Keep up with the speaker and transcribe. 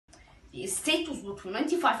The estate was worth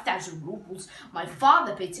 95,000 rubles. My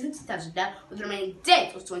father paid 70,000 down, with the remaining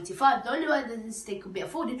debt of 25. The only way that the estate could be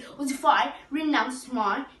afforded was if I renounced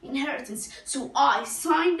my inheritance. So I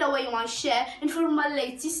signed away my share in favor of my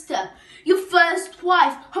late sister, your first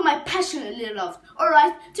wife, whom I passionately loved.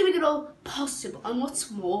 Alright, to make it all possible. And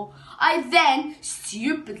what's more, I then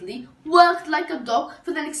stupidly worked like a dog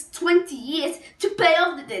for the next 20 years to pay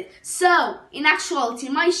off the debt. So, in actuality,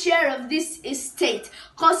 my share of this estate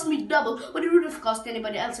cost me double what it would have cost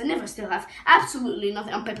anybody else. I never still have absolutely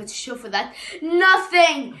nothing on paper to show for that.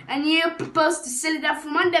 Nothing! And you propose to sell it out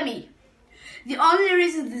from under me. The only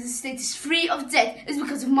reason this estate is free of debt is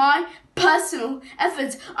because of my personal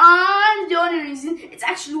efforts. And the only reason it's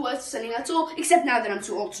actually worth selling at all, except now that I'm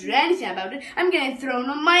too old to do anything about it, I'm getting thrown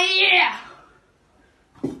on my ear.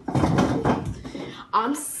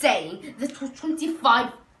 I'm saying that for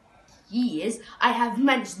 25 years, I have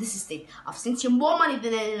managed this estate. I've sent you more money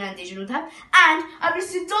than any landation would have, and I've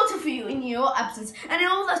raised a daughter for you in your absence. And in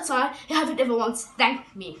all that time, you haven't ever once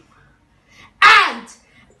thanked me. And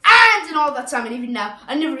in all that time, and even now,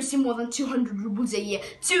 I never received more than 200 rubles a year.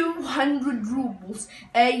 200 rubles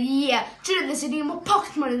a year. Truly, there's any more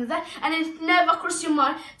pocket money than that, and it never crossed your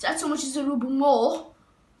mind to add so much as a ruble more.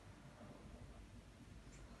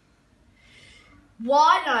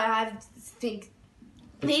 Why don't I have to think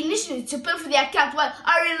the initiative to pay for the account? Well,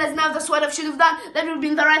 I realize now that's what I should have done. That would have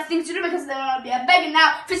been the right thing to do, because then I'll be a beggar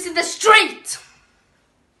now, facing the street.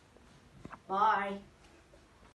 Bye.